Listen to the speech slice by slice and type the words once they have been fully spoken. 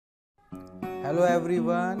Hello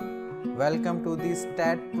everyone, welcome to the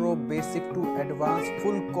Staad Pro Basic to Advanced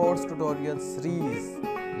Full Course Tutorial Series.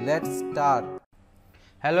 Let's start.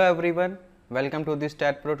 Hello everyone, welcome to the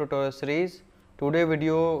Staad Pro Tutorial Series. Today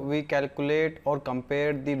video we calculate or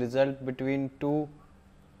compare the result between two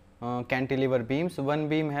cantilever beams. One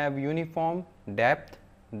beam have uniform depth,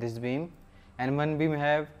 this beam, and one beam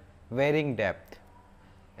have varying depth.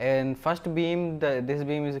 And first beam, this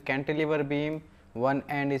beam is a cantilever beam. One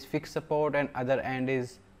end is fixed support and other end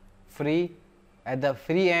is free. At the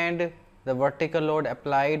free end, the vertical load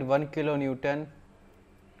applied 1 kilonewton.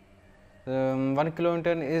 1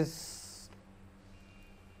 kilonewton is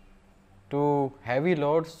too heavy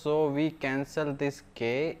load, so we cancel this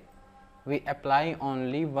K. We apply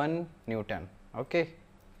only 1 Newton. Okay.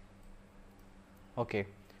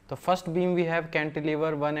 So first beam we have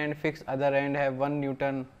cantilever, one end fixed, other end have 1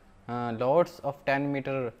 Newton loads of 10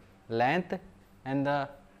 meter length, and the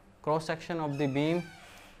cross section of the beam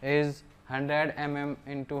is 100 mm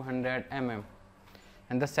into 100 mm.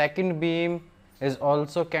 And the second beam is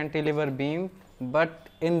also cantilever beam, but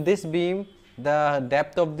in this beam the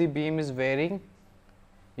depth of the beam is varying.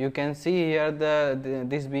 You can see here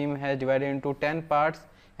this beam has divided into 10 parts,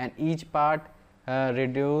 and each part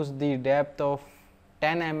reduce the depth of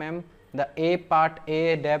 10 mm. The A part,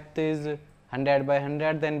 A depth is 100 by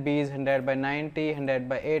 100, then B is 100 by 90, 100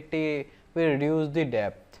 by 80. We reduce the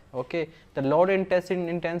depth. Okay, the load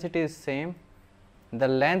intensity is same, the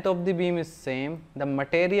length of the beam is same, the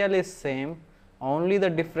material is same, only the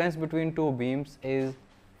difference between two beams is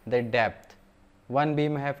the depth. One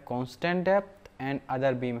beam have constant depth and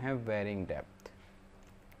other beam have varying depth.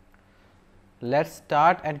 Let's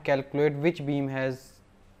start and calculate which beam has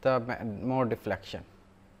the more deflection.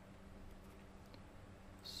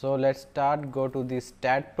 So let's start, go to the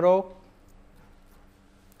Staad Pro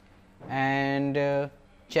and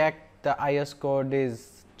check the IS code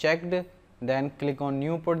is checked, then click on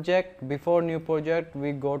new project. Before new project,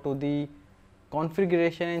 we go to the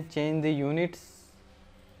configuration and change the units,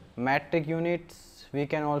 metric units. We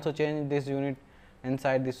can also change this unit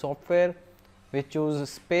inside the software. We choose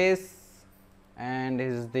space and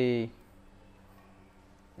is the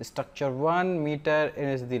structure 1, meter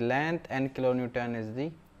is the length and kilonewton is the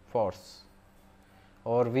force,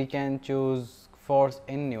 or we can choose force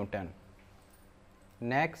in Newton.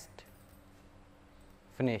 Next,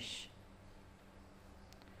 finish.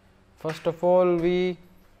 First of all,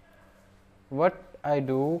 what I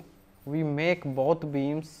do, we make both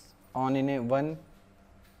beams on in a one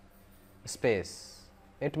space.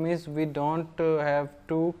 It means we don't have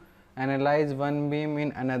to analyze one beam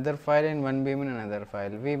in another file and one beam in another file.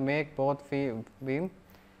 We make both beam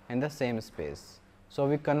in the same space. So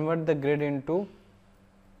we convert the grid into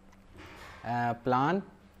plan.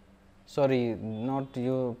 Sorry, not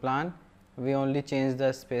you plan. We only change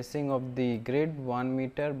the spacing of the grid 1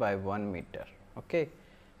 meter by 1 meter. Okay,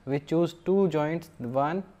 we choose two joints,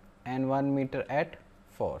 1 and 1 meter at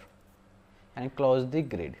 4, and close the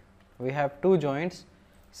grid. We have two joints.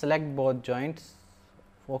 Select both joints.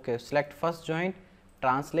 Okay, select first joint,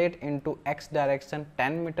 translate into x direction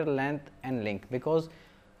 10 meter length and link, because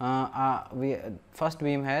first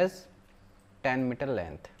beam has 10 meter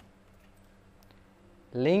length.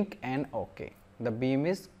 Link and OK, the beam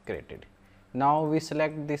is created. Now we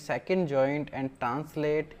select the second joint and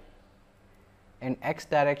translate in x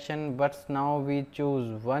direction, but now we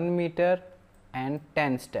choose 1 meter and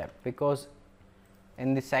 10 step, because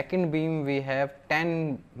in the second beam we have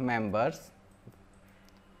 10 members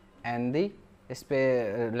and the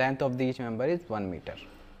length of each member is 1 meter.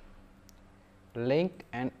 Link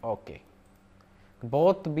and OK.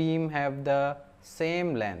 Both beam have the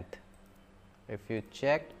same length. If you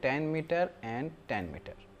check 10 meter and 10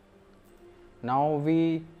 meter. Now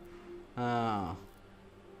we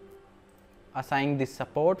assign the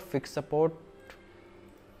support, fixed support,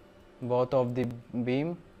 both of the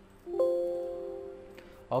beam.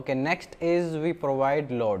 Okay, next is we provide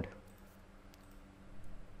load,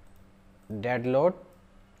 dead load.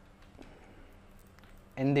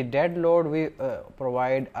 In the dead load, we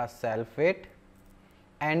provide a self weight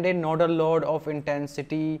and a nodal load of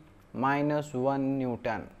intensity minus 1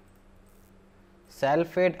 Newton.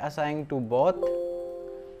 Self weight assigned to both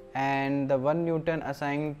and the 1 Newton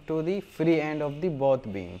assigned to the free end of the both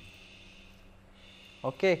beam.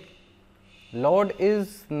 Okay. Load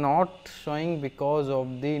is not showing because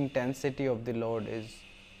of the intensity of the load is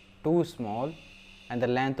too small and the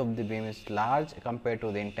length of the beam is large compared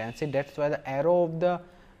to the intensity. That is why the arrow of the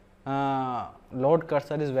load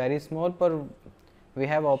cursor is very small, but we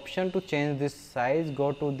have option to change this size.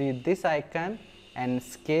 Go to this icon and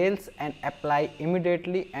scales and apply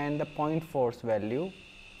immediately, and the point force value,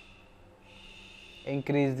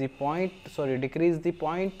 decrease the point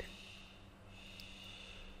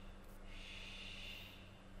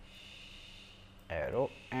arrow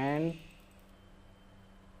and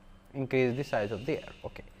increase the size of the arrow.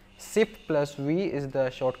 Okay. Shift plus V is the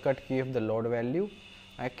shortcut key of the load value.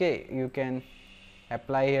 Okay, you can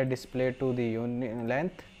apply here display to the unit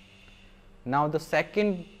length. Now the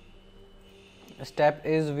second step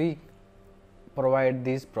is we provide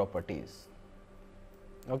these properties.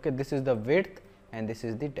 Okay, this is the width and this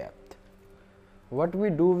is the depth. What we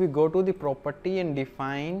do, we go to the property and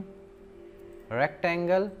define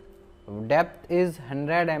rectangle. Depth is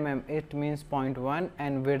 100 mm, it means 0.1,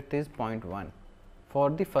 and width is 0.1 for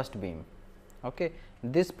the first beam. Okay,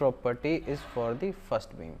 this property is for the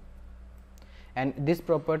first beam, and this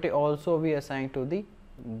property also we assign to the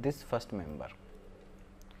this first member.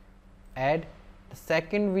 Add the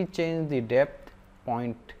second, we change the depth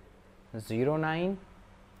 0.09,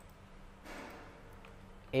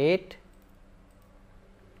 8,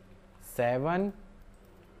 7,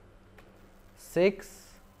 6,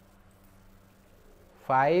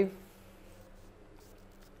 5,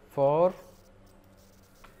 4,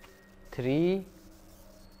 3,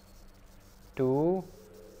 2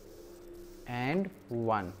 and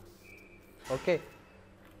 1. Okay.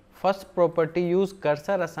 First property, use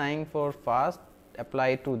cursor assign for fast,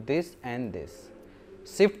 apply to this and this.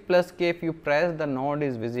 Shift plus K, if you press, the node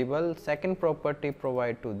is visible. Second property,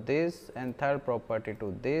 provide to this, and third property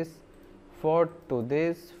to this, fourth to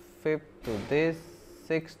this, fifth to this,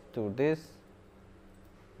 sixth to this,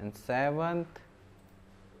 and seventh,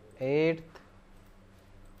 eighth,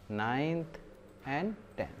 ninth and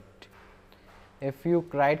 10th. If you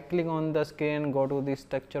right click on the screen, go to the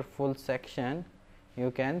structure full section, you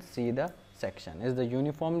can see the section is the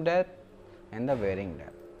uniform depth and the varying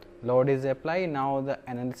depth. Load is applied. Now the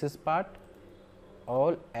analysis part,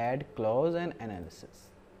 all add, close and analysis.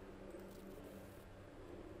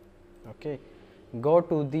 Okay. Go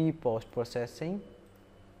to the post processing.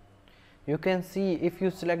 You can see if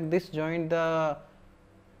you select this joint, the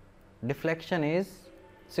deflection is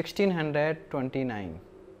 1629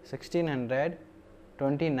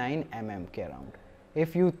 mm K around.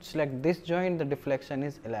 If you select this joint, the deflection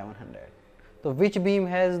is 1100. So which beam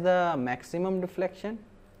has the maximum deflection?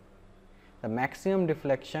 The maximum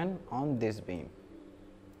deflection on this beam.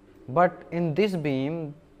 But in this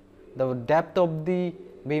beam, the depth of the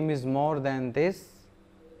beam is more than this.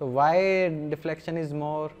 So why deflection is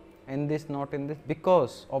more in this, not in this?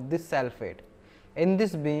 Because of this sulfate. In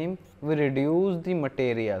this beam, we reduce the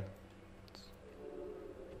material.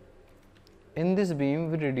 In this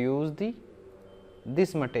beam, we reduce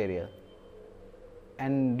this material,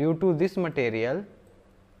 and due to this material,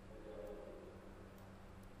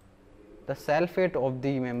 the sulfate of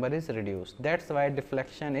the member is reduced. That's why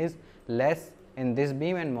deflection is less in this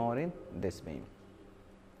beam and more in this beam.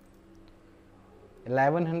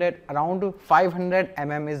 1100, around 500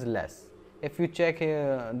 mm is less. If you check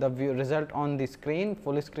the result on the screen,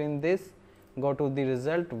 full screen, this, go to the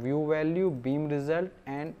result, view value, beam result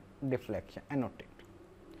and deflection, annotate.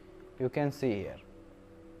 You can see here,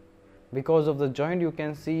 because of the joint, you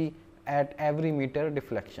can see at every meter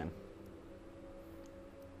deflection.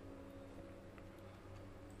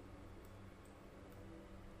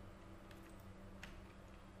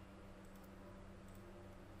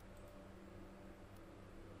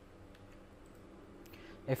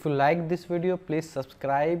 If you like this video, please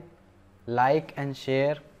subscribe, like and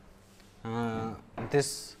share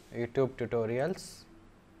this YouTube tutorials.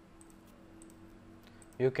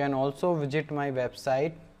 You can also visit my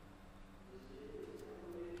website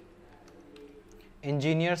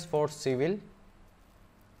Engineers for Civil,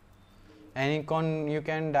 and you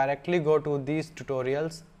can directly go to these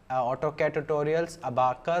tutorials, AutoCAD tutorials,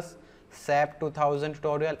 Abacus, SAP 2000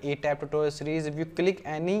 tutorial, ETAP tutorial series. If you click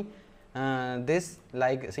any this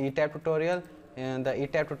like ETAP tutorial, the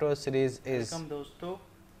ETAP tutorial series is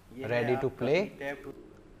ready to play.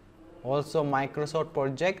 Also Microsoft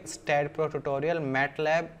project, Staad Pro tutorial,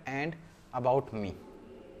 MATLAB and About Me.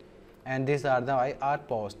 And these are the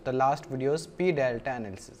post the last videos, P delta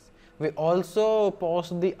analysis. We also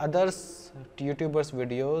post the others YouTubers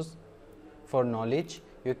videos for knowledge.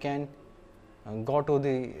 You can go to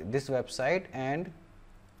this website and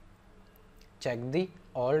check the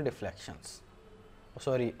all deflections,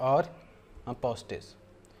 or postage.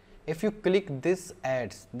 If you click this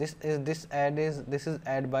ads, this is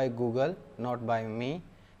ad by Google, not by me.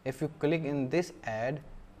 If you click in this ad,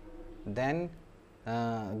 then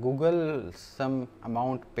Google some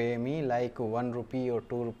amount pay me like 1 rupee or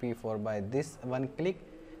 2 rupee for by this one click.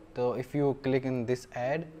 So if you click in this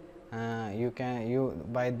ad, you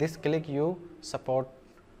by this click you support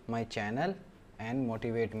my channel and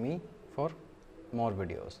motivate me for more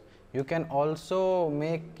videos. You can also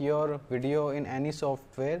make your video in any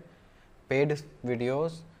software, paid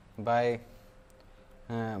videos by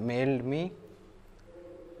mailed me.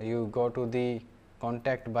 You go to the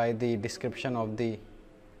contact by the description of the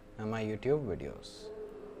my YouTube videos,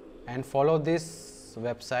 and follow this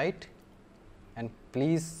website, and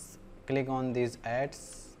please click on these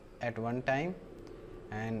ads at one time.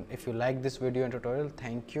 And if you like this video and tutorial,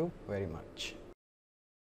 thank you very much.